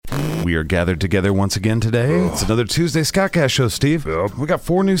We are gathered together once again today. It's another Tuesday SKATCAST show, Steve. Yep. We got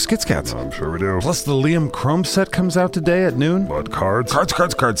 4 new SKit-SKATS. I'm sure we do. Plus the Liam Chrome set comes out today at noon. What, cards?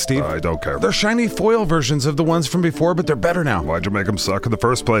 Cards, Steve. I don't care. They're shiny foil versions of the ones from before, but they're better now. Why'd you make them suck in the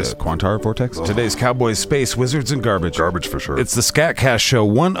first place? Quantar Vortex. Today's Cowboys, Space, Wizards, and Garbage. Garbage for sure. It's the SKATCAST show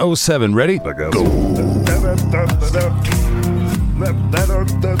 107. Ready? I guess. Go.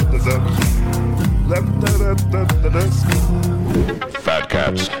 Fat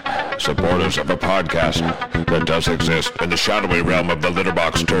Cats, supporters of a podcast that does exist in the shadowy realm of the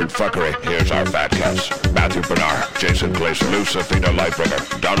litterbox turned fuckery. Here's our Fat Cats: Matthew Bernard, Jason Glazer, Lucifina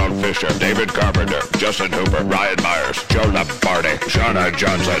Lightbringer, Donald Fisher, David Carpenter, Justin Hooper, Ryan Myers, Joe Lombardi, Shauna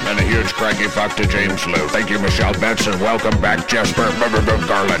Johnson, and a huge cranky fuck to James Lou. Thank you, Michelle Benson. Welcome back, Jesper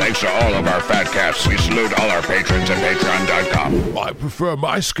Garland. Thanks to all of our Fat Cats. We salute all our patrons at patreon.com. I prefer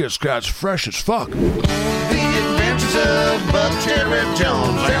my SKit-SKATS fresh as fuck. The adventures of Buck Cherry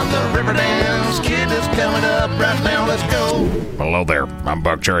Jones and the Riverdance Kid is coming up right now. Let's go. Hello there, I'm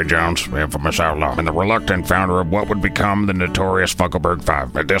Buck Cherry Jones, infamous outlaw, and the reluctant founder of what would become the notorious Fuckleberg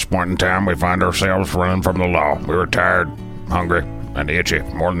Five. At this point in time, we find ourselves running from the law. We were tired, hungry, and itchy.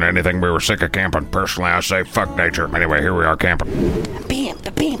 More than anything, we were sick of camping. Personally, I say fuck nature. Anyway, here we are camping. Bam.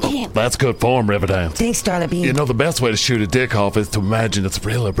 That's good form, Riverdance. Thanks, Darla Bean. You know, the best way to shoot a dick off is to imagine it's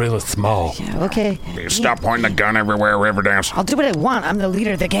really, really small. Yeah, okay. Stop pointing the gun everywhere, Riverdance. I'll do what I want. I'm the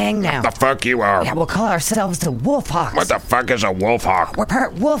leader of the gang now. The fuck you are? Yeah, we'll call ourselves the Wolf Hawks. What the fuck is a wolf hawk? We're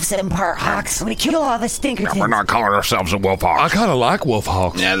part wolves and part hawks. We kill all the stinkertons. We're not calling ourselves a wolf I hawk. kind of like wolf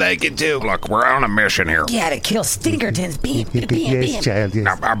hawks. I like it too. Look, we're on a mission here. Yeah, to kill stinkertons. Bam. Yes, child, yes.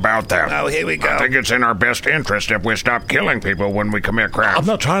 Now, about that. Oh, here we go. I think it's in our best interest if we stop killing people when we commit I'm crimes.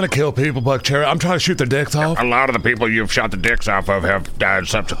 not trying to kill people, Buck Cherry. I'm trying to shoot their dicks off. A lot of the people you've shot the dicks off of have died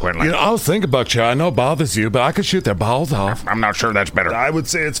subsequently. You know, I was thinking, Buck Cherry, I know it bothers you, but I could shoot their balls off. I'm not sure that's better. I would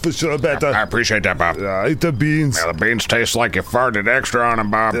say it's for sure better. I appreciate that, Bob. Eat the beans. Yeah, the beans taste like you farted extra on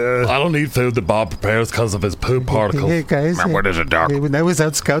them, Bob. I don't need food that Bob prepares because of his poop particles. Hey, guys. Now, what is it, Doc? When I was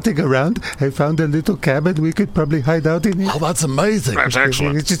out scouting around, I found a little cabin we could probably hide out in. Oh, that's amazing. That's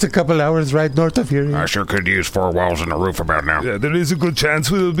excellent. It's just a couple hours right north of here. I sure could use 4 walls and a roof about now. Yeah, there is a good chance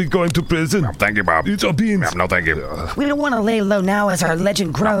we'll be going to prison. Thank you, Bob. Eat your beans. No, thank you. We don't want to lay low now as our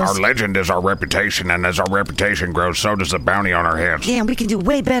legend grows. Our legend is our reputation, and as our reputation grows, so does the bounty on our heads. Yeah, we can do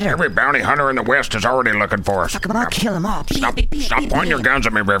way better. Every bounty hunter in the West is already looking for us. Fuck 'em, I'll kill them all. Stop pointing your guns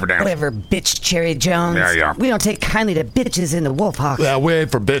at me, Riverdance. Whatever, bitch Cherry Jones. Yeah. We don't take kindly to bitches in the Wolf Hawks. Yeah, we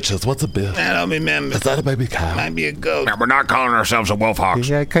ain't for bitches. What's a bitch? I don't remember. Is that a baby cow? Might be a goat. Now, we're not calling ourselves the Wolf Hawks.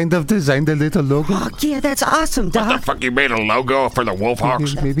 Yeah, I kind of designed a little logo. Oh, yeah, that's awesome, What the Doc. fuck, you made a logo for the Wolf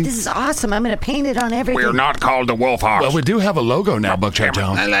Hawks? Maybe. This is awesome. I'm going to paint it on everything. We are not called the Wolf Hawks. Well, we do have a logo now, Buck Cherry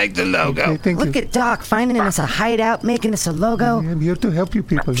Jones. I like the logo. Okay, thank Look you. at Doc finding us a hideout, making us a logo. I'm here to help you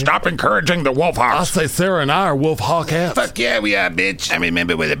people. Stop encouraging the Wolf I Hawks. say Sarah and I are wolf hawkettes. Fuck yeah, we are, bitch. I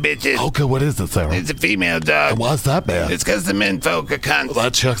remember where the bitch is. Okay, what is it, Sarah? It's a female dog. Why's that bad? It's because the men folk are cunts.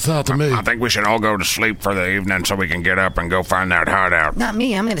 That checks out to me. I think we should all go to sleep for the evening so we can get up and go find that hideout. Not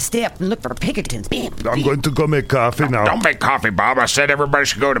me. I'm going to stay up and look for Pinkertons. Bam. I'm going to go make coffee now. Don't make coffee, Bob. I said everybody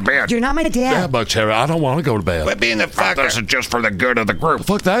should go to bed. You're not my Yeah, dad. Buck Cherry, I don't want to go to bed. Quit being a This fucker. is just for the good of the group.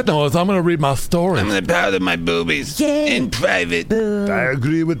 Fuck that noise. I'm going to read my story. I'm gonna powder my boobies. Yay. In private. I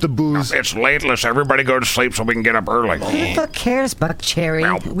agree with the booze. It's late. Let's everybody go to sleep so we can get up early. Who the fuck cares, Buck Cherry?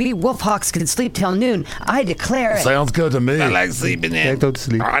 Well- We Wolf Hawks can sleep till noon. I declare it. Sounds good to me. I like sleeping I in. don't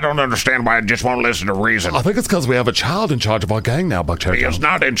sleep. I don't understand why I just won't listen to reason. I think it's because we have a child in charge of our gang now, Buck Cherry He Jones. is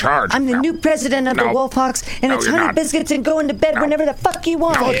not in charge. I'm the new president of the No. Wolf Hawks, and No, it's you're honey not. biscuits and going to bed whenever the fuck you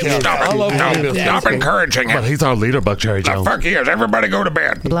want. Stop I love honey it. biscuits. Stop encouraging But him. he's our leader, Buck Cherry The Jones. fuck he is. Everybody go to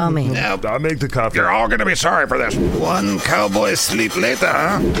bed. Blow me. Now, I'll make the coffee. You're all going to be sorry for this. one cowboy sleep later,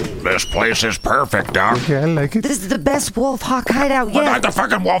 huh? This place is perfect, Doc. Yeah, I like it. This is the best Wolf Hawk hideout What about yet. the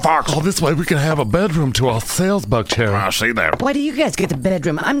fucking Wolf Hawks? Oh, this way we can have a bedroom to ourselves, Buck Cherry. I see that. Why do you guys get the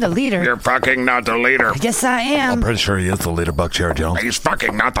bedroom? I'm the leader. You're fucking not the leader. Yes, I am. I'm pretty sure he is the leader, Buck Cherry Jones. He's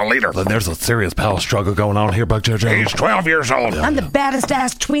fucking not the leader. Then there's a serious power struggle going on here, Buck Cherry Jones. He's 12 years old. I'm the baddest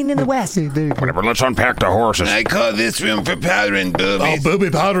ass tween in the West. Hey, there you go. Whatever, let's unpack the horses. I call this room for powdering Oh, boobies. booby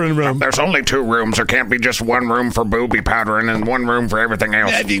powdering room. There's only 2 rooms. There can't be just 1 room for booby powdering and 1 room for everything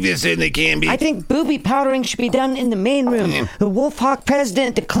else. I think there certainly can be. I think booby powdering should be done in the main room. The Wolf Hawk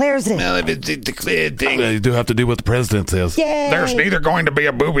president declares it. Well, if it's a declared thing. Yeah, you do have to do what the president says. Yay! There's neither going to be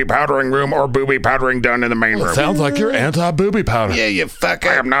a booby powdering room or booby powdering done in the main room. Sounds like you're anti-booby booby powder. Yeah, you I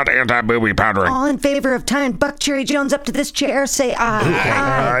fucker. am not anti-booby powdering. All in favor of tying Buck Cherry Jones up to this chair, say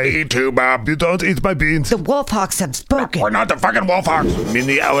aye. Me too, Bob. You don't eat my beans. The Wolfhawks have spoken. We're not the fucking Wolfhawks.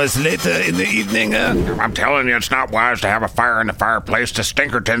 Many hours later in the evening, I'm telling you, it's not wise to have a fire in the fireplace. The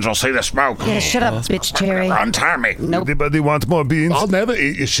Stinkertons will see the smoke. Yeah, shut up, bitch Cherry. Untie me. Nope. Anybody want more beans? I'll never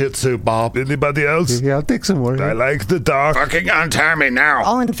eat your shit soup, Bob. Anybody else? Yeah, I'll take some more. I like the dark. Fucking untie me now.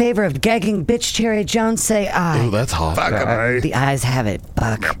 All in favor of gagging bitch Cherry Jones, say aye. Ooh, that's hot. fuck 'em. Aye. The ayes have it,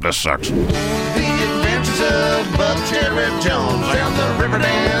 Buck. Yep, this sucks. The adventures of Buck Cherry Jones down the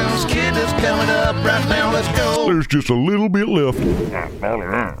Riverdance. Kid is coming up right now. Let's go. There's just a little bit left.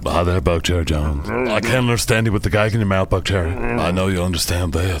 Ah, there, Buckcherry Jones. I can't understand you with the gag in your mouth, Buckcherry. I know you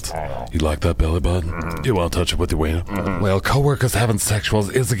understand that. You like that belly button? You won't touch it with your wiener? Well, co-workers having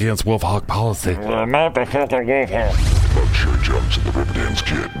sexuals is against Wolfhawk policy. Not the fucking Wolfhawk. Buckcherry Jones and the Riverdance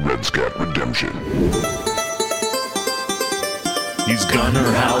Kid. Red Scat Redemption. He's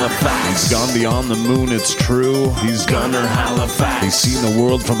Gunner Halifax. He's gone beyond the moon, it's true. He's Gunner Halifax. He's seen the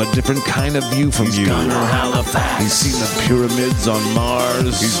world from a different kind of view from you. He's Gunner Halifax. He's seen the pyramids on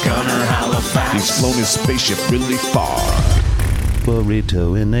Mars. He's Gunner Halifax. He's flown his spaceship really far.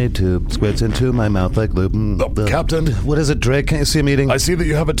 Burrito in a tube squirts into my mouth like lube. Captain. What is it, Drake? Can't you see I'm eating? I see that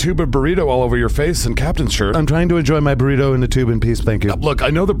you have a tube of burrito all over your face and captain's shirt. I'm trying to enjoy my burrito in a tube in peace, thank you. Look,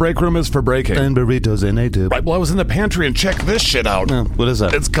 I know the break room is for breaking. And burritos in a tube. Right, well, I was in the pantry and checked this shit out. What is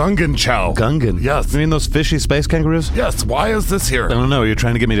that? It's Gungan chow. Gungan. Yes. You mean those fishy space kangaroos? Yes, why is this here? I don't know. You're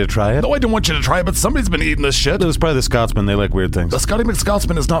trying to get me to try it? No, I don't want you to try it, but somebody's been eating this shit. It was probably the Scotsman. They like weird things. The Scotty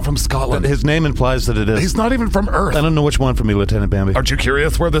McScotsman is not from Scotland. His name implies that it is. He's not even from Earth. I don't know which one from me, Lieutenant Bambi. Aren't you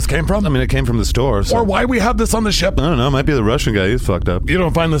curious where this came from? I mean, it came from the store. So. Or why we have this on the ship? I don't know. It might be the Russian guy. He's fucked up. You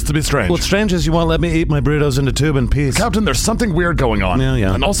don't find this to be strange? What's strange is you won't let me eat my burritos in a tube in peace. Captain, there's something weird going on.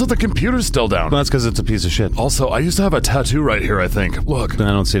 Yeah. And also the computer's still down. Well, that's because it's a piece of shit. Also, I used to have a tattoo right here, I think. Look. I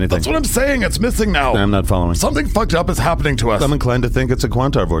don't see anything. That's what I'm saying. It's missing now. I'm not following. Something fucked up is happening to us. I'm inclined to think it's a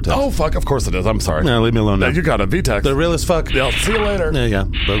Quantar vortex. Oh, fuck. Of course it is. I'm sorry. No, leave me alone now. You got it. VTEX. They're real as fuck. Yeah, see you later. Yeah.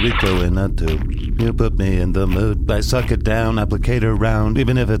 Burrito in a tube. You put me in the mood. I suck it down, applicator round,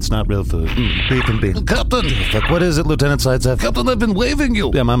 even if it's not real food. Beef and beans. Captain. Fuck, what is it, Lieutenant Sidestep? Captain, I've been waving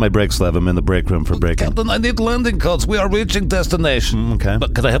you. Yeah, I'm on my break slab. I'm in the break room for breaking. Captain, I need landing codes. We are reaching destination. Okay.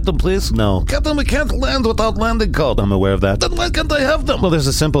 But can I have them, please? No. Captain, we can't land without landing code. I'm aware of that. Then why can't I have them? Well, there's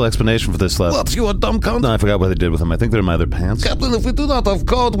a simple explanation for this slab. What, you a dumb cunt? No, I forgot what they did with them. I think they're in my other pants. Captain, if we do not have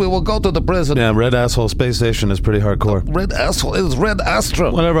code, we will go to the prison. Yeah, Red Asshole Space Station is pretty hardcore. Red asshole is Red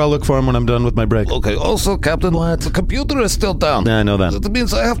Astra. Whatever, I'll look for him when I'm done with my break. Okay, also, Captain, the computer is still down. Yeah, I know that. That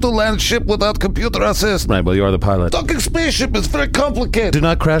means I have to land ship without computer assist. Right, well, you are the pilot. Docking spaceship is very complicated. Do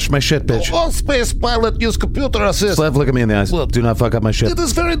not crash my shit, bitch. All space pilot use computer assist. Slav, look at me in the eyes. What? Do not fuck up my shit. It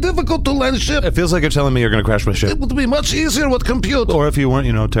is very difficult to land ship. It feels like you're telling me you're gonna crash my ship. It would be much easier with compute. Or if you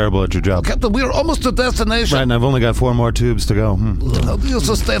weren't, terrible at your job. Captain, we are almost to destination. Right, and I've only got 4 more tubes to go. How do you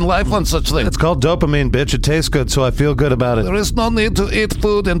sustain life on such things? It's called dopamine, bitch. It tastes good, so I feel good about it. There is no need to eat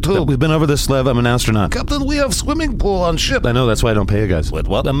food in tube. We've been over this, Slav. I'm an astronaut. Captain, we have swimming pool on ship. I know, that's why I don't pay you guys. Wait,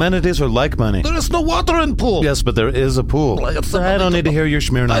 what? Amenities are like money. There is no water in pool. Yes, but there is a pool. Well, it's I don't need to hear your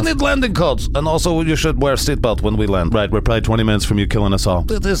Smirnoff. I need landing codes. And also, you should wear seatbelt when we land. Right, we're probably 20 minutes from you killing us all.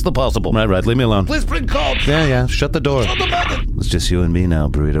 It is the possible. Right, leave me alone. Please bring codes. Yeah, shut the door. Shut the medic. It's just you and me now,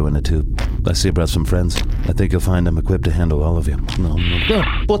 burrito in a tube. I see you brought some friends. I think you'll find I'm equipped to handle all of you. No.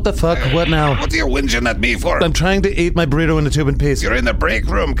 What the fuck? What now? What are you whinging at me for? I'm trying to eat my burrito in a tube in peace. You're in the break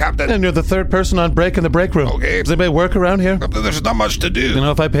room, Captain. And you're the third person on break in the break room. Okay. Does anybody work around here? Captain, there's not much to do.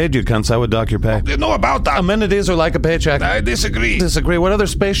 If I paid you, cunts, I would dock your pay. You know about that. Amenities are like a paycheck. I disagree. Disagree. What other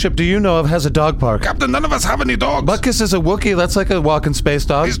spaceship do you know of has a dog park? Captain, none of us have any dogs. Butkus is a Wookiee. That's like a walking space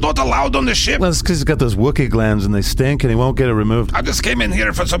dog. He's not allowed on the ship. Well, that's because he's got those Wookiee glands and they stink and he won't get it removed. I just came in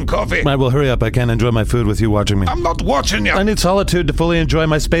here for some coffee. Right, well, hurry up. I can't enjoy my food with you watching me. I'm not watching you. I need solitude to fully enjoy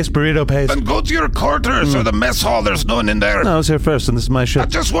my space burrito pace. Then go to your quarters or the mess hall. There's no one in there. No, I was here first and this is my I ship.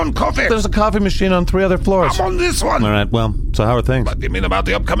 just want coffee. There's a coffee machine on 3 other floors. I'm on this one. All right, well, so how are things? What do you mean about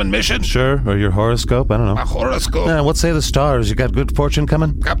the upcoming mission? Sure, or your horoscope? I don't know. A horoscope. Yeah, what say the stars? You got good fortune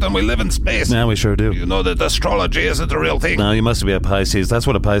coming? Captain, we live in space. Yeah, we sure do. You know that astrology isn't a real thing. No, you must be a Pisces. That's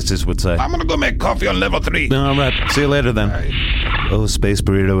what a Pisces would say. I'm gonna go make coffee on level 3. All right, see you later then. Aye. Oh, space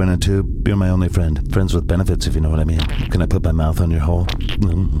burrito in a tube. You're my only friend. Friends with benefits, if you know what I mean. Can I put my mouth on your hole?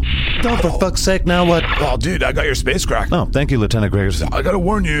 Oh, for fuck's sake, now what? Oh, dude, I got your space crack. Oh, thank you, Lieutenant Gregerson. I gotta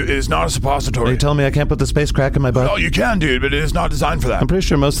warn you, it is not a suppository. Are you telling me I can't put the space crack in my butt? Oh, you can, dude, but it is not designed for that. I'm pretty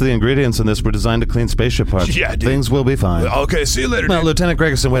sure most of the ingredients in this were designed to clean spaceship parts. Yeah, dude. Things will be fine. Okay, see you later, Now, dude. Lieutenant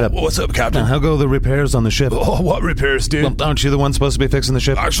Gregerson, wait up. What's up, Captain? Now, how go the repairs on the ship? Oh, what repairs, dude? Well, aren't you the one supposed to be fixing the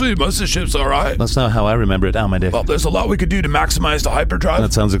ship? Actually, most of the ship's alright. That's not how I remember it. Ow, my dick. Well, there's a lot we could do to maximize the hyperdrive.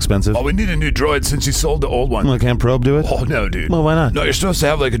 That sounds expensive. Oh, we need a new droid since you sold the old one. Well, can't Probe do it? Oh, no, dude. Well, why not? No, you're supposed to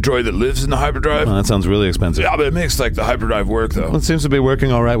have like a droid that lives in the hyperdrive. Oh, that sounds really expensive. Yeah, but it makes like the hyperdrive work, though. Well, it seems to be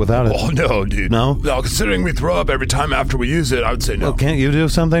working all right without it. Oh, no, dude. No? No, considering we throw up every time after we use it, I would say no. Well, can't you do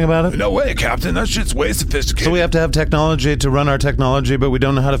something about it? No way, Captain. That shit's way sophisticated. So we have to have technology to run our technology, but we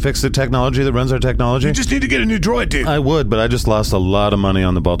don't know how to fix the technology that runs our technology? You just need to get a new droid, dude. I would, but I just lost a lot of money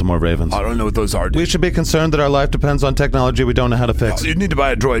on the Baltimore Ravens. I don't know what those are, dude. We should be concerned that our life depends on technology we don't know how to fix. You need to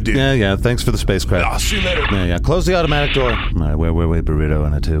buy a droid, dude. Yeah, thanks for the spacecraft. I'll see you later. Yeah, close the automatic door. All right, where burrito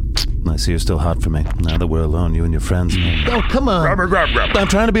in a tube. I see you're still hot for me. Now that we're alone, you and your friends. Oh, come on. Grab. I'm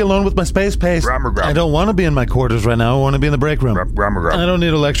trying to be alone with my space pace. Grab. I don't want to be in my quarters right now. I want to be in the break room. I don't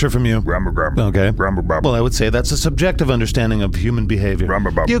need a lecture from you. Okay. Well, I would say that's a subjective understanding of human behavior.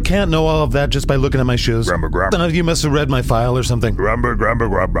 You can't know all of that just by looking at my shoes. You must have read my file or something. I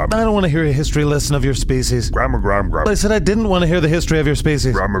don't want to hear a history lesson of your species. I said I didn't want to hear the history of your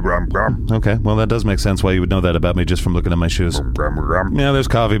species. Okay, well, that does make sense why you would know that about me just from looking at my shoes. Yeah, there's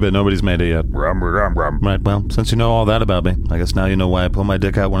coffee, but nobody's made it yet. Right, well, since you know all that about me, I guess now you know why I pull my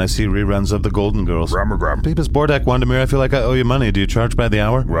dick out when I see reruns of the Golden Girls. Beepus Bordek, Wandamir, I feel like I owe you money. Do you charge by the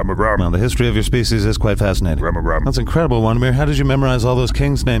hour? Well, the history of your species is quite fascinating. That's incredible, Wandamir. How did you memorize all those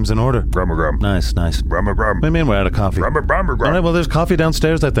kings' names in order? Nice. What do you mean we're out of coffee? All right, well, there's coffee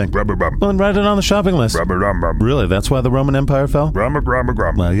downstairs, I think. Well, then write it on the shopping list. Really? That's why the Roman Empire fell?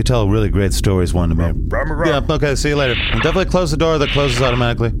 Well, you tell really great stories, Wandamir. Yeah, okay, see you later. And definitely close the door that closes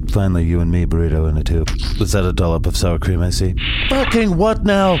automatically. Finally, you and me, burrito in a tube. Was that a dollop of sour cream I see? Fucking what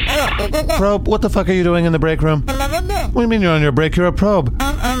now? Probe, what the fuck are you doing in the break room? What do you mean you're on your break? You're a probe.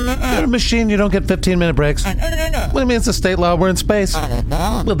 You're a machine. You don't get 15-minute breaks. What do you mean it's a state law? We're in space.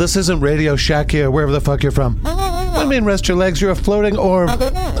 Well, this isn't Radio Shack here, wherever the fuck you're from. What do you mean rest your legs? You're a floating orb.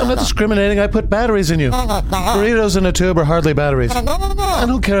 I'm not discriminating. I put batteries in you. Burritos in a tube are hardly batteries. I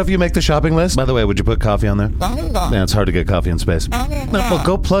don't care if you make the shopping list. By the way, would you put coffee on there? Yeah, it's hard to get coffee in space. No, well,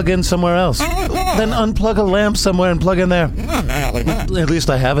 go plug in somewhere else. Then unplug a lamp somewhere and plug in there. At least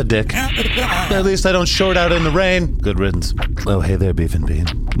I have a dick. At least I don't short out in the rain. Good riddance. Oh, hey there, Beef and Bean.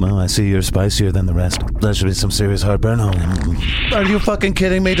 Well, I see you're spicier than the rest. That should be some serious heartburn. Are you fucking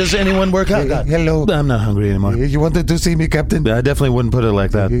kidding me? Does anyone work out? Hello. I'm not hungry anymore. You wanted to see me, Captain? I definitely wouldn't put it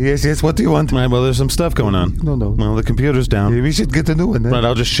like that. Yes. What do you want? Right, well, there's some stuff going on. No. Well, the computer's down. We should get a new one. Right,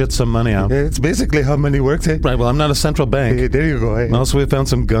 I'll just shit some money out. It's basically how money works, eh? Right, well, I'm not a central bank. There you go. Also, we found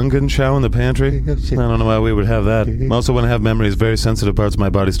some Gungan chow in the pantry. Oh, shit. I don't know why we would have that. Also, when I have memories, very sensitive parts of my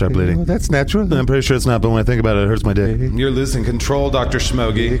body start bleeding. That's natural. I'm pretty sure it's not, but when I think about it, it hurts my dick. You're losing control, Dr.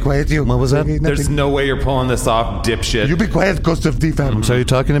 Schmoggy. Quiet you. What was that? There's no way you're pulling this off, dipshit. You be quiet, Ghost of DFAB. So you're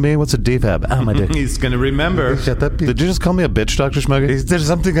talking to me? What's a DFAB? Ow, my dick. He's gonna remember. Shut up. Did you just call me a bitch, Dr. Schmuggy? Is there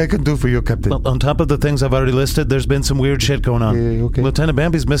something I can do for you, Captain? Well, on top of the things I've already listed, there's been some weird shit going on. Okay. Lieutenant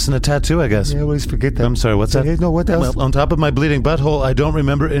Bambi's missing a tattoo, I guess. I always forget that. I'm sorry, what's that? No, what else? Well, on top of my bleeding butthole, I don't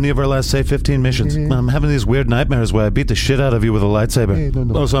remember any of our last, say, 15 missions. I'm having these weird nightmares where I beat the shit out of you with a lightsaber.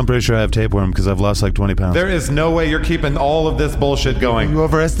 No. Also, I'm pretty sure I have tapeworm because I've lost like 20 pounds. There is no way you're keeping all of this bullshit going. You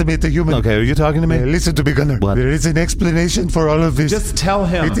overestimate the human. Okay, are you talking to me? Listen to me, Gunner. What? There is an explanation for all of this. Just tell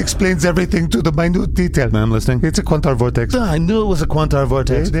him. It explains everything to the minute detail. I'm listening. It's a quantar vortex. I knew it was a quantar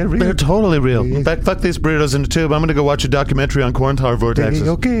vortex. They're real. They're totally real. In fact, fuck these burritos in the tube. I'm going to go watch a documentary on quantar vortexes.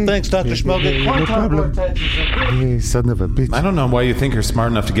 Okay. Thanks, Dr. Schmoggy. No problem. Son of a bitch. I don't know why you think you're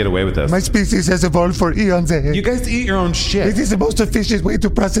smart enough to get away with this. My species has evolved for eons ahead. You guys eat your own shit. It is the most efficient way to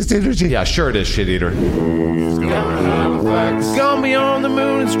process energy. Yeah, sure it is, shit eater. He's gone beyond the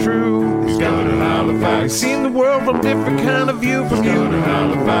moon, it's true. He's gone to Halifax. He's seen the world from different kind of view from you. To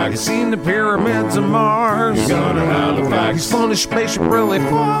Halifax. He's seen the pyramids of Mars. He's gone to Halifax. He's flown his spaceship really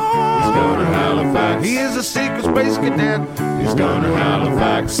far. He's gone to Halifax. He is a secret space cadet. He's gone to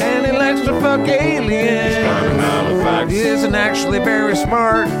Halifax. And he likes to fuck aliens. He's gone to Halifax. He isn't actually very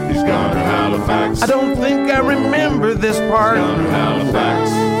smart. He's gone to Halifax. I don't think I remember this part. He's gone to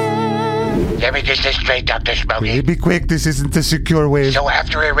Halifax. Let me get this straight, Dr. Smokey. Be quick, this isn't a secure wave. So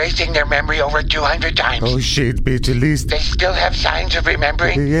after erasing their memory over 200 times, Oh shit, bitch, at least. they still have signs of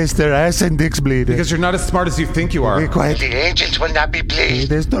remembering? Yes, their ass and dicks bleed. Because you're not as smart as you think you are. Be quiet. The agents will not be pleased.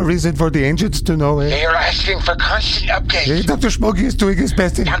 There's no reason for the agents to know. They are asking for constant updates. Dr. Smokey is doing his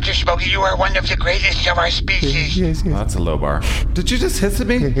best. Dr. Smokey, you are one of the greatest of our species. Yes. That's a low bar. Did you just hiss at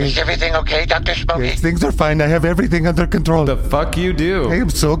me? Is everything okay, Dr. Smokey? Yes, things are fine. I have everything under control. The fuck you do? I am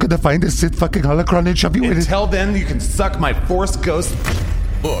so gonna find this shit fucking holocron and shove you in it. Until then, you can suck my Force Ghost.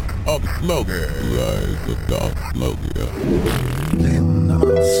 Book of Smokey. Rise of Dark Smokey. Liam the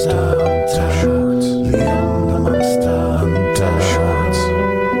Monster Shorts. Liam the Monster Shorts.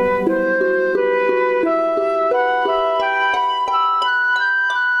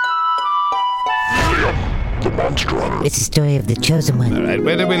 It's the story of the chosen one. All right,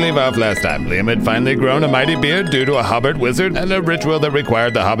 where did we leave off last time? Liam had finally grown a mighty beard due to a hobbit wizard and a ritual that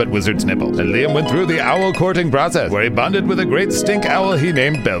required the hobbit wizard's nipples. And Liam went through the owl courting process, where he bonded with a great stink owl he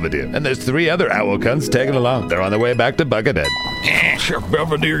named Belvedere. And there's 3 other owl cunts tagging along. They're on their way back to Buckethead.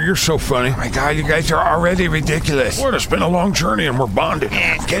 Belvedere, you're so funny. Oh my God, you guys are already ridiculous. What, it's been a long journey and we're bonded.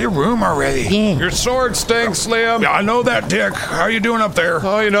 Get a room already. Yeah. Your sword stinks, Liam. Yeah, I know that, Dick. How you doing up there?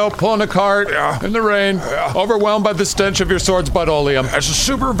 Oh, you know, pulling a cart in the rain. Overwhelmed by the stench of your sword's butt, Liam. That's a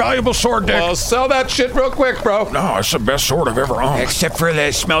super valuable sword, Dick. Well, sell that shit real quick, bro. No, it's the best sword I've ever owned. Except for that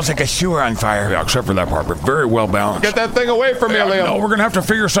it smells like a sewer on fire. Yeah, except for that part, but very well balanced. Get that thing away from me, Liam. No, we're gonna have to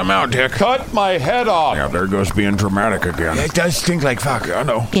figure something out, Dick. Cut my head off. Yeah, there goes being dramatic again. It does stink like fuck. Yeah, I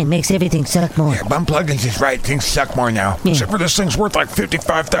know. It makes everything suck more. Bum Pluggins is right. Things suck more now. Except for this thing's worth like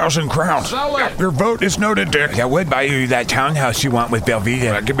 55,000 crowns. Sell it. Your vote is noted, Dick. I would buy you that townhouse you want with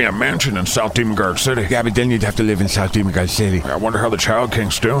Belvedere. Give me a mansion in South Demon Guard City. Yeah, but then you'd have to live in South Demon Guard City. I wonder how the Child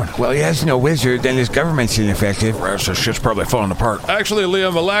King's doing. Well, he has no wizard, then his government's ineffective. Rest of shit's probably falling apart. Actually,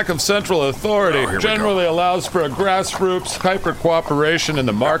 Liam, a lack of central authority Oh, here we generally allows for a grassroots hyper cooperation in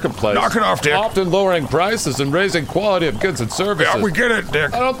the marketplace. Knock it off, Dick. Often lowering prices and raising quality of goods and services. Yeah, we get it,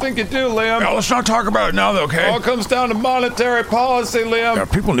 Dick. I don't think you do, Liam. Now, let's not talk about it now, though, okay? All comes down to monetary policy, Liam.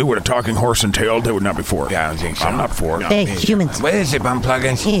 If people knew what a talking horse entailed, they would not be for it. Yeah, I don't think so. I'm not for it. Hey, humans. What is it, Bum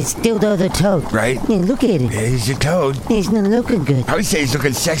Pluggins? It's Dildo the Toad. Right? Yeah, look at him. He's a toad. He's not looking good. I would say he's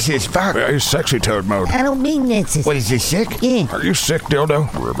looking sexy as fuck. Yeah, he's sexy toad mode. I don't mean that's What, is he sick? Yeah. Are you sick,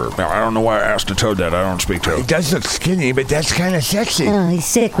 dildo? Now, I don't know why I asked a toad that. I don't speak He toad. does look skinny, but that's kind of sexy. Oh, he's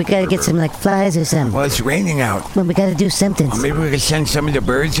sick. We gotta get some, like, flies or something. Well, it's raining out. Well, we gotta do something. Maybe we could send some of the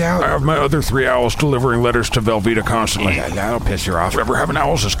birds I out? have my other 3 owls delivering letters to Velveeta constantly. Yeah, that'll piss her off. Whatever, having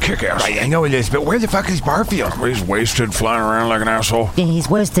owls is kick-ass. Right, I know it is, but where the fuck is Barfield? He's wasted, flying around like an asshole. Yeah, he's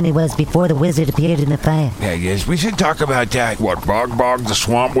worse than he was before the wizard appeared in the fire. Yeah, yes, we should talk about that. What, Bog, the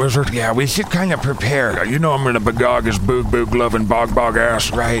swamp wizard? Yeah, we should kind of prepare. Yeah, you know I'm gonna begog his boog loving Bog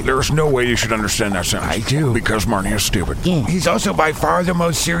ass. Right. There's no way you should understand that sentence. I do. Because Marnie is stupid. Yeah. He's also by far the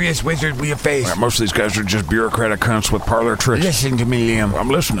most serious wizard we have faced. Yeah, most of these guys are just bureaucratic cunts with parlor tricks. Listen to me, Liam. I'm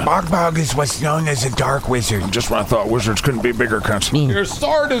listening. Bog is what's known as a dark wizard. Just when I thought wizards couldn't be bigger cunts. Your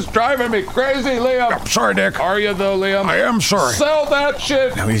sword is driving me crazy, Liam. I'm sorry, Dick. Are you, though, Liam? I am sorry. Sell that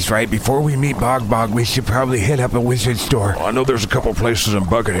shit. No, he's right. Before we meet Bog, we should probably hit up a wizard store. I know there's a couple places in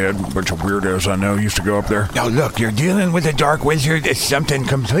Buckethead. A bunch of weirdos I know used to go up there. Now, look, you're dealing with a dark wizard. It's something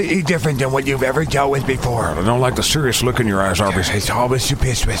completely different than what you've ever dealt with before. I don't like the serious look in your eyes, Arby's. It's always your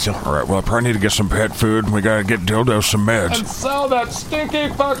piss whistle. All right, well, I probably need to get some pet food, and we gotta get Dildo some meds. And sell that stinky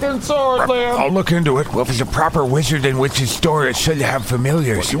fucking sword, Liam. I'll look into it. Well, if it's a proper wizard in witch's store, it should have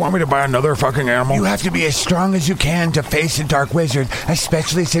familiars. You want me to buy another fucking animal? You have to be as strong as you can to face a dark wizard,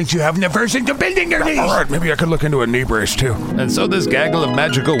 especially since you have an aversion to bending your knees. All right, maybe I could look into a knee brace, too. And so this gaggle of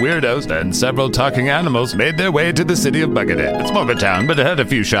magical weirdos and several talking animals made their way to the city of Buckethead. It's more of a town, but it had a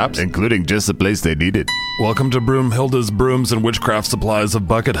few shops, including just the place they needed. Welcome to Broomhilda's Brooms and Witchcraft Supplies of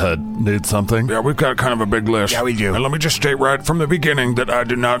Buckethead. Need something? Yeah, we've got kind of a big list. Yeah, we do. And let me just state right from the beginning that I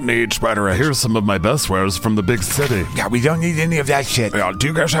do not need spider eggs. Here's some of my best wares from the big city. Yeah, we don't need any of that shit. Yeah, do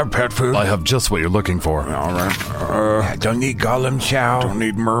you guys have pet food? I have just what you're looking for. All right. Yeah, don't need Gollum chow. Don't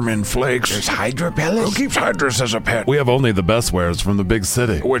need merman flakes. There's Hydra pellets. Who keeps hydras as a pet? We have only the best wares from the big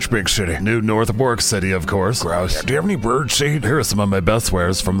city. Which big city? New North Bork City, of course. Gross. Do you have any bird seed? Here are some of my best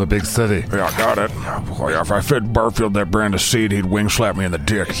wares from the big city. Yeah, I got it. Yeah, if I fed Barfield that brand of seed, he'd wing slap me in the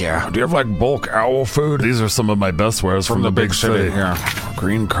dick. Yeah. Do you have like bulk owl food? These are some of my best wares from the big city. Yeah.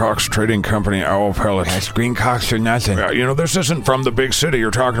 Green Cox Trading Company owl pellets. That's green cocks or nothing. Yeah, you know, this isn't from the big city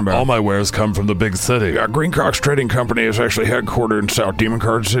you're talking about. All my wares come from the big city. Yeah, Green Cox Trading Company is actually headquartered in South Demon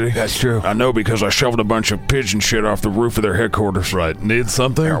Card City. That's true. I know because I shoved a bunch of pigeon shit off the roof of their headquarters. Right. Need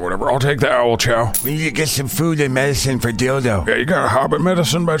something? Yeah, whatever. I'll take the owl chow. We need to get some food and medicine for Dildo. Yeah, you got a hobbit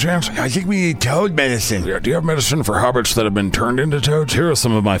medicine by chance? I think we need toad medicine. Yeah, do you have medicine for hobbits that have been turned into toads? Here are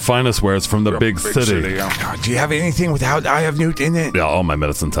some of my finest wares from the big city. Yeah. Do you have anything without Eye of Newt in it? Yeah, all my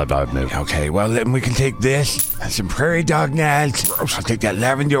medicines have Eye of Newt. Okay, well, then we can take this, and some prairie dog nads. I'll take that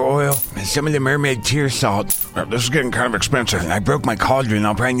lavender oil, and some of the mermaid tear salt. This is getting kind of expensive. I broke my cauldron.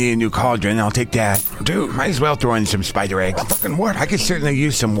 I'll probably need a new cauldron. I'll take that. Dude, might as well throw in some spider eggs. Fucking what? I could certainly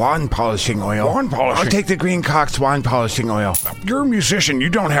use some wand polishing oil. Wand polishing? I'll take the Green Cox wand polishing oil. You're a musician. You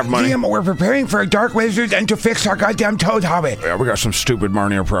don't have money. Liam, we're preparing for a dark wizard and to fix our goddamn toad hobbit. Yeah, we got some stupid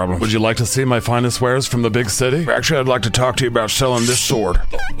Marnia problems. Would you like to see my finest wares from the big city? Actually, I'd like to talk to you about selling this sword.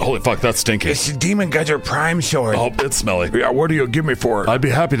 Holy fuck, that's stinky. It's the Demon Gutter Prime sword. Oh, it's smelly. Yeah, what do you give me for it? I'd be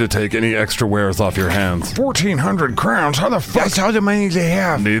happy to take any extra wares off your hands. 1,400 crowns? How the fuck? That's all the money they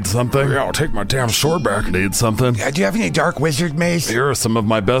have. Need something? Yeah, I'll take my damn sword back. Need something? Do you have any dark wizard mace? Here are some of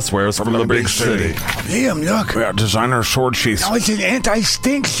my best wares from the big city. Liam, look. Yeah, designer sword sheath. Oh, it's an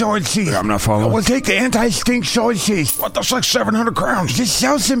anti-stink sword sheath. Yeah, I'm not following. We'll take the anti-stink sword sheath. What? That's like 700 crowns. Just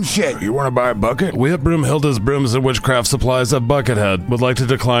sell some shit. You want to buy a bucket? We at Broomhilda's Brooms and Witchcraft Supplies of Buckethead would like to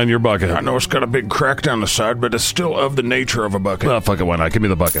decline your bucket. I know it's got a big crack down the side, but it's still of the nature of a bucket. Oh, fuck it, why not? Give me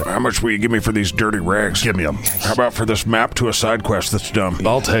the bucket. How much will you give me for these dirty rags? Give me them. How about for this map to a side quest that's dumb?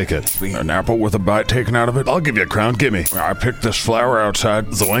 I'll take it. An apple with a bite taken out of it? I'll give you a crown. Give me. I picked this flower outside.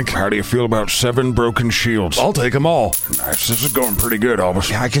 Zoink. How do you feel about 7 broken shields? I'll take them all. Nice. This is going pretty good, Albus.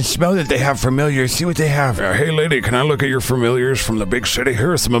 Yeah, I can smell that they have familiars. See what they have. Hey, lady, can I look at your familiars from the big city?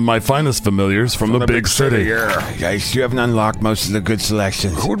 Here are some of my finest familiars from the big city. Yeah. Guys, you haven't unlocked most of the good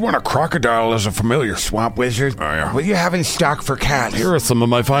selections. Who would want a crocodile as a familiar? Swamp wizard? Oh, yeah. What do you have in stock for cats? Here are some of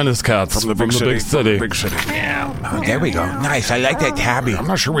my finest cats from the big city. Big city. Oh, there we go. Nice. I like that tabby. I'm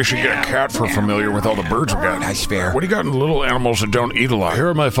not sure we should get a cat for familiar with all the birds we got. That's fair. What do you got in little animals that don't eat a lot? Here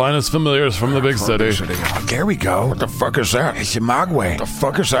are my finest familiars from the big city. Oh, there we go. What the fuck is that? It's a mogwai. The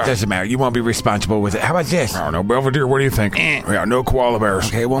fuck is that? Doesn't matter. You won't be responsible with it. How about this? I don't know. Belvedere, what do you think? Yeah, no koala bears.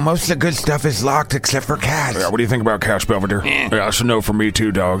 Okay, well, most of the good stuff is locked except for cats. Yeah, what do you think about cats, Belvedere? Yeah, that's a no for me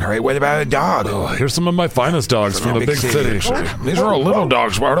too, dog. All right, what about a dog? Oh, here's some of my finest dogs from the big city. These are all little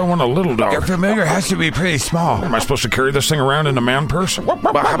dogs. Why would I want a little dog? Your familiar has to be pretty small. Am I supposed to carry this thing around in a man purse? Well,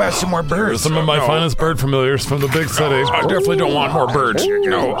 how about some more birds? Here's some of my finest bird familiars from the big city. I definitely don't want more birds.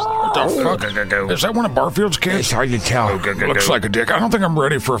 No. What the fuck? Is that one of Barfield's kids? It's hard to tell. Looks like a dick. I don't think I'm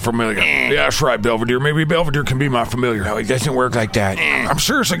ready for a familiar. Yeah, that's right, Belvedere. Maybe Belvedere can be my familiar. No, it doesn't work like that. I'm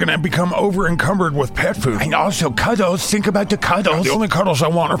seriously going to become over-encumbered with pet food. And also cuddles. Think about the cuddles. The only cuddles I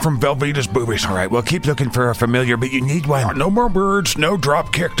want are from Velveeta's boobies. All right, well, keep looking for a familiar, but you need one. No more birds, no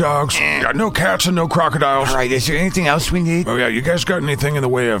drop-kick dogs, no cats and no crocodiles. All right, is there anything else we need? Oh, yeah, you guys got anything in the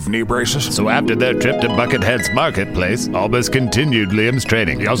way of knee braces? So after their trip to Buckethead's marketplace, Albus continued Liam's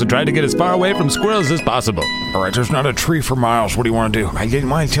training. He also tried to get as far away from squirrels as possible. All right, there's not a tree for miles. What do you want to do? I didn't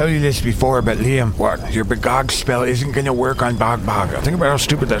want to tell you this before, but Liam. What? Your Begog spell isn't going to work on Bog Bog. Think about how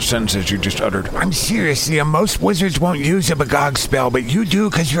stupid that sentence is you just uttered. I'm serious, Liam. Most wizards won't use a Begog spell, but you do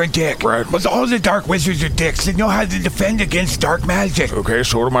because you're a dick. Right. But all the dark wizards are dicks and know how to defend against dark magic. Okay,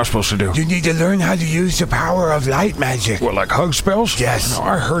 so what am I supposed to do? You need to learn how to use the power of light magic. What, like hug spells? Yes. No,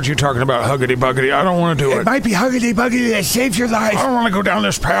 I heard you talking about huggity-buggity. I don't want to do it. It might be huggity-buggity that saves your life. I don't want to go down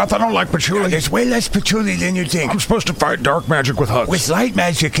this path. I don't like patchouli. There's way less patchouli than you think. I'm supposed to fight dark magic with hugs. With light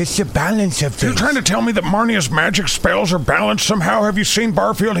magic, it's the balance of things. You're trying to tell me that Marnia's magic spells are balanced somehow? Have you seen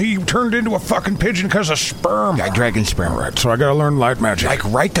Barfield? He turned into a fucking pigeon because of sperm. Yeah, dragon sperm. Right, so I gotta learn light magic. Like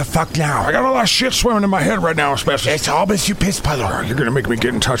right the fuck now. I got a lot of shit swimming in my head right now, especially. It's Albus, you piss puddle. You're gonna make me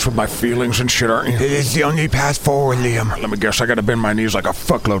get in touch with my feelings and shit, aren't you? It is the only path forward, Liam. Let me guess, I gotta bend my knees like a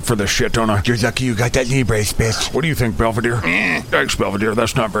fuckload for this shit, don't I? You're lucky you got that knee brace, bitch. What do you think, Belvedere? Thanks, Belvedere.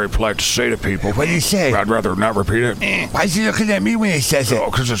 That's not very polite to say to people. What do you say? I'd rather not repeat it. Why is he looking at me when he says it?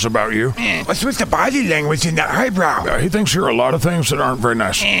 Oh, because it's about you. What's with the body language and the eyebrow? He thinks you're a lot of things that aren't very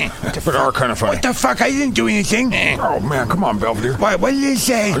nice. But are kind of funny. What the fuck? I didn't do anything. Oh, man, come on, Belvedere. What did he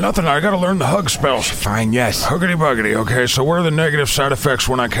say? Nothing. I gotta learn the hug spells. Fine, yes. Huggity-buggity. Okay, so what are the negative side effects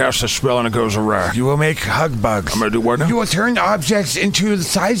when I cast a spell and it goes awry? You will make hug bugs. I'm gonna do what now? You will turn objects into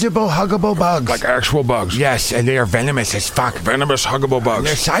sizable, huggable bugs. Like actual bugs? Yes, and they are venomous as fuck. Venomous, huggable bugs. And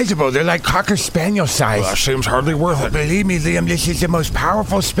they're sizable. They're like Cocker Spaniel size. Well, that seems hardly worth it. Believe me, Liam, this is the most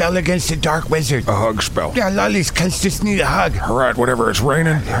powerful spell against a dark wizard. A hug spell. Yeah, lollies cunts just need a hug. All right, whatever. It's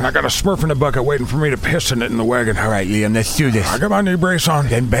raining, and I got a Smurf in a bucket waiting for me to piss in it in the wagon. All right, Liam, let's do this. I got my knee brace on.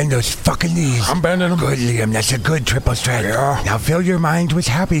 Then bend those fucking knees. I'm bending them. Good, Liam. That's a good triple strike. Yeah. Now fill your mind with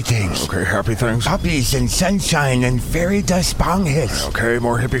happy things. Okay, happy things. Puppies and sunshine and fairy dust bong hits. Okay,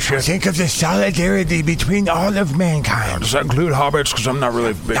 more hippie shit. Think of the solidarity between all of mankind. Does that include hobbits? Because I'm not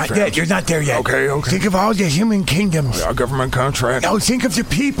really a big Not fan. yet. You're not there yet. Okay. Think of all the human kingdoms. Yeah, government contract. No, think of the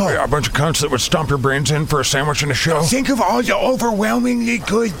people. Yeah, a bunch of cunts that would stomp your brains in for a sandwich and a show. Think of all the overwhelmingly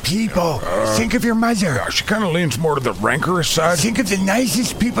good people. Think of your mother. Yeah, she kind of leans more to the rancorous side. Think of the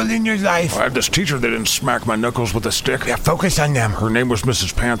nicest people in your life. I had this teacher that didn't smack my knuckles with a stick. Yeah, focus on them. Her name was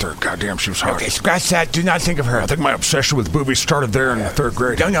Mrs. Panther. Goddamn, she was hot. Okay, scratch that. Do not think of her. I think my obsession with boobies started there in 3rd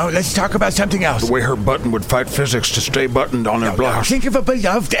grade. No, let's talk about something else. The way her button would fight physics to stay buttoned on her blouse. Think of a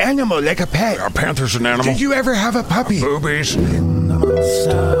beloved animal, like a pet. A panther's an animal. Did you ever have a puppy? Boobies.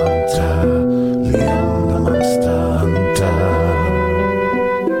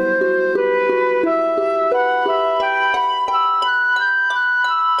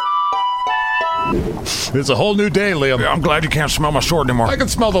 It's a whole new day, Liam. Yeah, I'm glad you can't smell my sword anymore. I can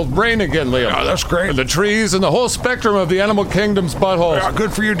smell the rain again, Liam. Yeah, that's great. And the trees and the whole spectrum of the animal kingdom's buttholes. Yeah,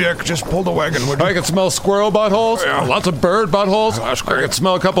 good for you, Dick. Just pull the wagon, would you? I can smell squirrel buttholes. Yeah. Lots of bird buttholes. Yeah, that's great. I can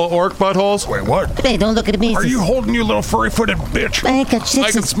smell a couple of orc buttholes. Wait, what? Hey, don't look at me. Are you holding, you little furry-footed bitch? I got shit.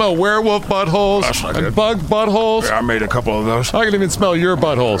 I can smell werewolf buttholes That's not and good. bug buttholes. Yeah, I made a couple of those. I can even smell your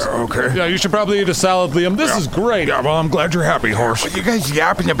buttholes. Okay. Yeah, you should probably eat a salad, Liam. This is great. Yeah, well, I'm glad you're happy, horse. What are you guys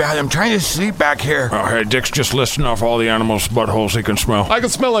yapping about? I'm trying to sleep back here. Oh, hey, Dick's just listing off all the animals' buttholes he can smell. I can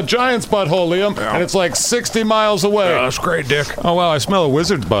smell a giant's butthole, Liam, Yeah. and it's like 60 miles away. Yeah, that's great, Dick. Oh, wow, I smell a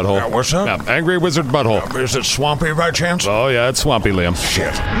wizard's butthole. Yeah, what's up? Yeah, angry wizard butthole. Is it swampy by chance? Oh, yeah, it's swampy, Liam.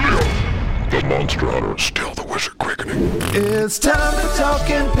 Shit. The Monster Hunter is still the wizard quickening. It's time for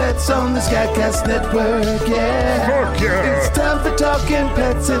Talking Pets on the SKATCAST Network, yeah. Fuck yeah. It's time for Talking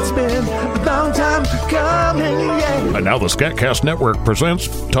Pets, it's been a long time coming, yeah. And now the SKATCAST Network presents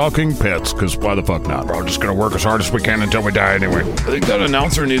Talking Pets, because why the fuck not? We're just gonna work as hard as we can until we die anyway. I think that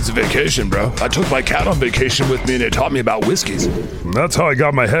announcer needs a vacation, bro. I took my cat on vacation with me and it taught me about whiskeys. That's how I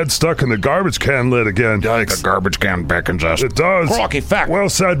got my head stuck in the garbage can lid again. The garbage can beckons us. It does. Rocky fact. Well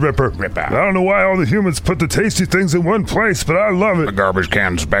said, Ripper. I don't know why all the humans put the tasty things in one place, but I love The it. garbage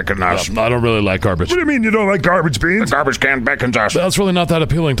can's beckon us. I don't really like garbage. What do you mean you don't like garbage The beans? garbage can beckons us. That's really not that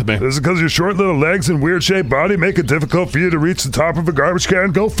appealing to me. Is it because your short little legs and weird-shaped body make it difficult for you to reach the top of a garbage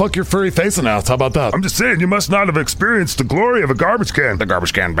can? Go fuck your furry face and ass. How about that? I'm just saying, you must not have experienced the glory of a garbage can. The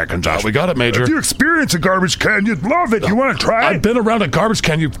garbage can beckons us. We got it, Major. If you experience a garbage can, you'd love it. You want to try I've it? been around a garbage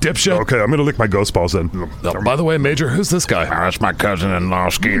can, you dipshit. Okay, I'm gonna lick my ghost balls then. By the way, Major, who's this guy? That's my cousin-in-law,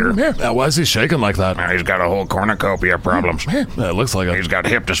 Skeeter. Yeah, why is he shaking like that? He's got a whole cornucopia of problems. Yeah, it looks like He's it. got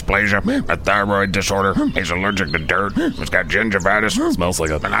hip dysplasia, a thyroid disorder. He's allergic to dirt. He's got gingivitis. Smells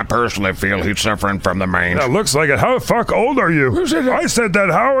like it. And I personally feel he's suffering from the mange. That looks like it. How the fuck old are you? I said that.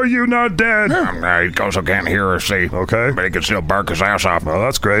 How are you not dead? He also can't hear or see. Okay. But he can still bark his ass off. Well,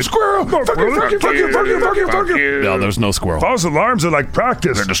 that's great. Squirrel! Fuck you, fuck you, fuck you, fuck you, fuck you, fuck you. No, there's no squirrel. False alarms are like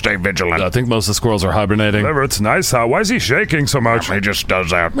practice. They're to stay vigilant. I think most of the squirrels are hibernating. Whatever, it's nice how. Why is he shaking so much? He just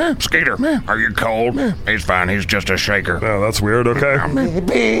does that. Skeeter, are you cold? He's fine. He's just a shaker. Oh, that's weird, okay?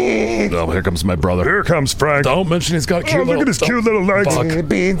 Oh, here comes my brother. Here comes Frank. Don't mention he's got cute Oh, look at his cute little legs. Fuck. Hey,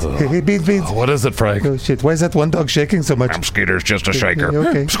 Beans. Hey, Beans. What is it, Frank? Oh, shit. Why is that one dog shaking so much? Skeeter's just a shaker.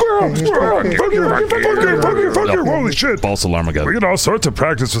 Okay. Squirrel! Squirrel! Fuck you, fuck you, fuck you, fuck you, fuck you. Holy shit. False alarm We again. get all sorts of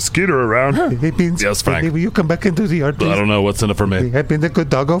practice with Skeeter around. Hey, Beans. Yes, Frank. Hey, will you come back into the yard, please? I don't know what's in it for me. I've been a good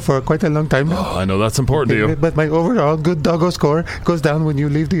doggo for quite a long time now. I know that's important to you. But my overall good doggo score goes down when you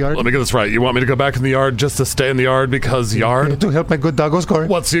leave the yard. Let me get this right. You want me to go back in the yard just to stay in the yard because yard? To help my good doggo score.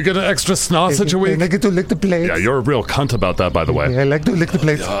 What, so you get an extra sausage a week? And I get to lick the plates. Yeah, you're a real cunt about that, by the way. I like to lick the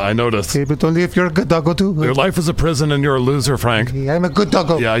plates. I noticed. But only if you're a good doggo, too. Your life is a prison and you're a loser, Frank. I'm a good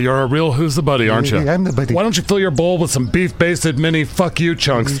doggo. Yeah, you're a real who's the buddy, aren't you? I'm the buddy. Why don't you fill your bowl with some beef-basted mini fuck you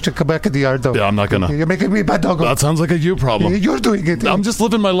chunks? You should come back in the yard, though. Yeah, I'm not gonna. You're making me a bad doggo. That sounds like a you problem. You're doing it. I'm just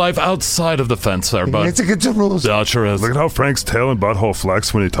living my life outside of the fence there, bud. It's against the rules. Yeah, it sure is. Look at how Frank's tail and butthole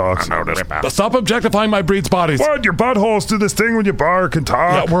flex when he talks. Stop objectifying my breed's bodies. What? Your buttholes do this thing when you bark and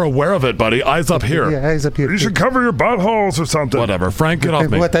talk? Yeah, we're aware of it, buddy. Eyes up here. Yeah, eyes up here. You should cover your buttholes or something. Whatever. Frank, get off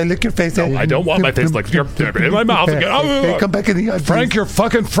me. What? I lick your face. No, I don't want my face like you're in my mouth again. Hey, come back in the yard, Frank, please. you're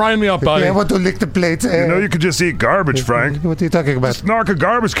fucking frying me up, buddy. I want to lick the plates. You know you could just eat garbage, Frank. What are you talking about? Just knock a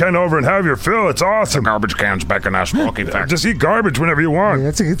garbage can over and have your fill. It's awesome. Garbage can's beckoning us. Walking back. Just eat garbage whenever you want.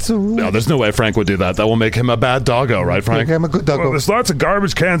 That's against the rules. No, there's no way Frank would do that. That will make him a bad doggo, right, Frank? I'm a good doggo. Well, there's lots of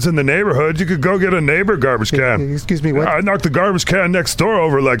garbage cans in the neighborhood. You could go get a neighbor garbage can. Excuse me, what? I knock the garbage can next door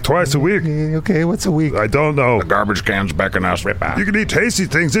over like twice a week. Okay, what's a week? I don't know. The garbage can's beckoning us. You can eat tasty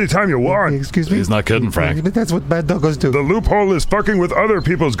things anytime you want. Excuse me? He's not kidding, Frank. But that's That's what bad doggos do. The loophole is fucking with other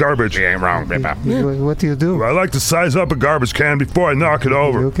people's garbage. You ain't wrong, Pippa. What do you do? I like to size up a garbage can before I knock it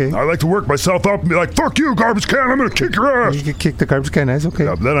over. Okay. I like to work myself up and be like, fuck you, garbage can, I'm gonna kick your ass. You can kick the garbage can, that's okay.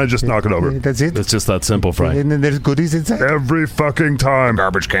 Yeah, then I just knock it over. That's it? It's just that simple, Frank. And then there's goodies inside? Every fucking time.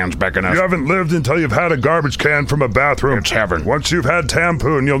 Garbage can's beckoning us. You haven't lived until you've had a garbage can from a bathroom. It's heaven. Once you've had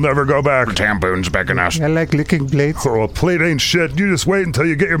tampoon, you'll never go back. Tampoon's beckoning us. I like licking plates. Oh, a plate ain't shit. You just wait until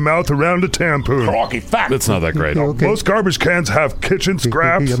you get your mouth around a tampoon. Rocky fat. It's not that great. Okay. Most garbage cans have kitchen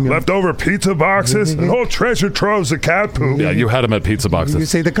scraps, Yum, yum. leftover pizza boxes, and whole treasure troves of cat poop. Yeah, you had them at pizza You boxes.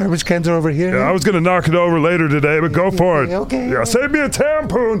 say the garbage cans are over here? Yeah, I was gonna knock it over later today, but go for it. Okay. Yeah, save me a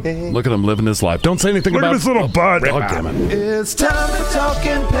tampoon. Look at him living his life. Don't say anything Look about at his little butt. Oh, damn it. It's time for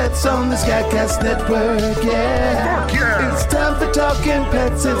Talking Pets on the SKATCAST Network, yeah. Fuck yeah. It's time for Talking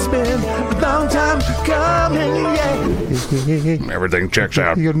Pets. It's been a long time coming, yeah. Everything checks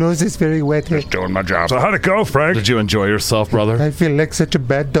out. Your nose is very wet. Just doing my job. So how'd it go, Frank? Did you enjoy yourself, brother? I feel like such a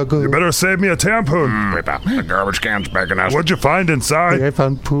bad doggo. You better save me a tampoon. Pippa, the garbage can's beckoning us. What'd you find inside? I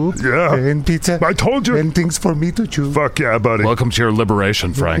found poop. Yeah. And pizza. I told you. And things for me to chew. Fuck yeah, buddy. Welcome to your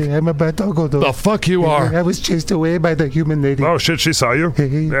liberation, Frank. I'm a bad doggo, though. The fuck you are. I was chased away by the human lady. Oh shit, she saw you? Hey.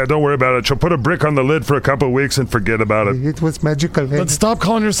 Yeah, don't worry about it. She'll put a brick on the lid for a couple of weeks and forget about it. It was magical. But stop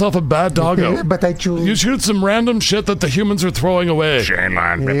calling yourself a bad doggo. But I chew. You shoot some random shit that the humans are throwing away. She ain't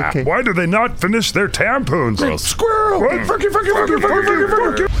lying, Pippa. Okay. Why do they not finish their tampoons? Squirrel! What? Fuck you.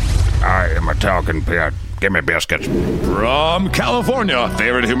 I am a talking pet. Give me biscuits. From California,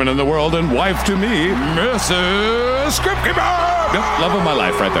 favorite human in the world and wife to me, Mrs. Scriptkeeper. Yep, love of my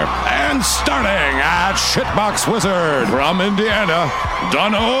life right there. And starting at Shitbox Wizard from Indiana,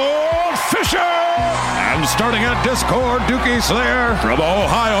 Donald Fisher. And starting at Discord Dookie Slayer from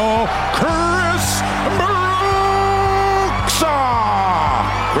Ohio, Chris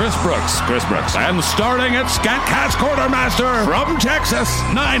Brooks. And starting at SKATCAST Quartermaster from Texas,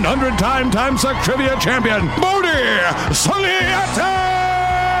 900-time suck trivia champion, Bodhi Soliata.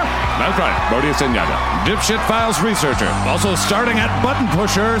 That's right, Bodhi Soliata. Dipshit Files researcher. Also starting at Button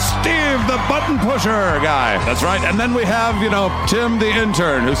Pusher, Steve the Button Pusher guy. That's right. And then we have, Tim the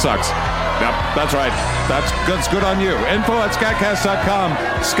intern who sucks. Yep, that's right. That's good on you. Info at SKATCAST.com.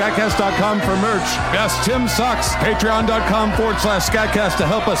 SKATCAST.com for merch. Yes, Tim sucks. Patreon.com/SKATCAST to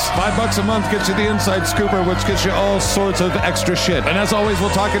help us. $5 a month gets you the inside scooper, which gets you all sorts of extra shit. And as always,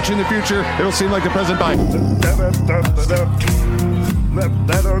 we'll talk at you in the future. It'll seem like the present. Bye.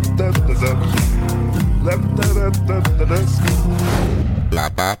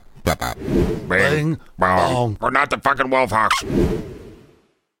 Bing, bong. We're not the fucking Wolf Hawks.